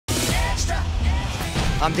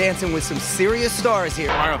I'm dancing with some serious stars here.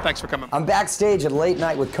 Mario, thanks for coming. I'm backstage at Late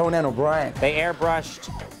Night with Conan O'Brien. They airbrushed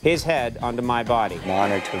his head onto my body. I'm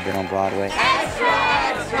honored to have been on Broadway.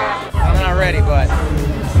 I'm not ready, but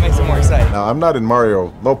it makes it more exciting. Now, I'm not in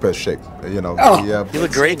Mario Lopez shape, you know. You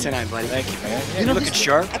look great tonight, buddy. Thank you, man. You're looking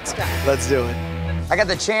sharp. Let's do it. I got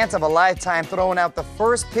the chance of a lifetime throwing out the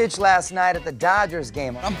first pitch last night at the Dodgers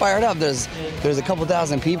game. I'm fired up. There's a couple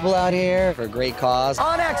thousand people out here for a great cause.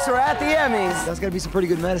 On Extra at the Emmys. That's gonna be some pretty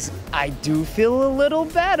good medicine. I do feel a little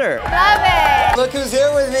better. Love it. Look who's here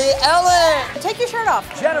with me, Ellen. Take your shirt off.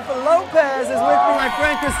 Jennifer Lopez is with me, my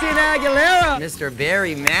friend Christina Aguilera. Mr.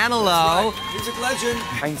 Barry Manilow. Music legend.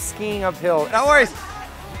 I'm skiing uphill. No worries.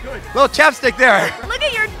 Good. Little chapstick there. Look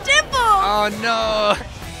at your dimple. Oh no.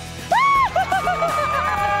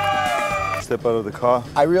 Step out of the car.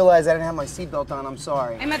 I realized I didn't have my seatbelt on. I'm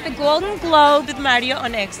sorry. I'm at the Golden Globe with Mario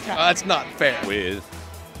on Extra. That's not fair. With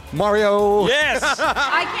Mario. yes.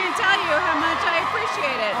 I can't tell you how much I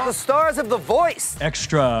appreciate it. The stars of The Voice.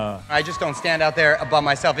 Extra. I just don't stand out there by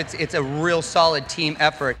myself. It's a real solid team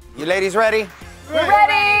effort. You ladies ready? We're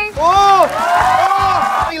ready.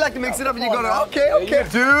 Oh! You like to mix it up and you go to, okay.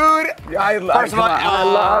 Dude. First of all, I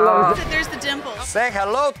love it. There's the dimple. Say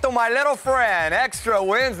hello to my little friend. Extra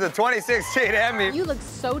wins the 2016 Emmy. You look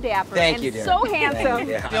so dapper Thank you, and dear. so handsome.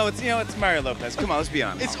 It's Mario Lopez. Come on, let's be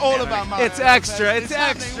honest. It's all about Mario. It's extra. It's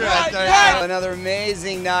extra. Another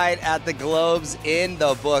amazing night at the Globes in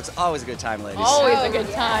the books. Always a good time, ladies. Always a good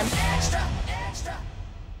time.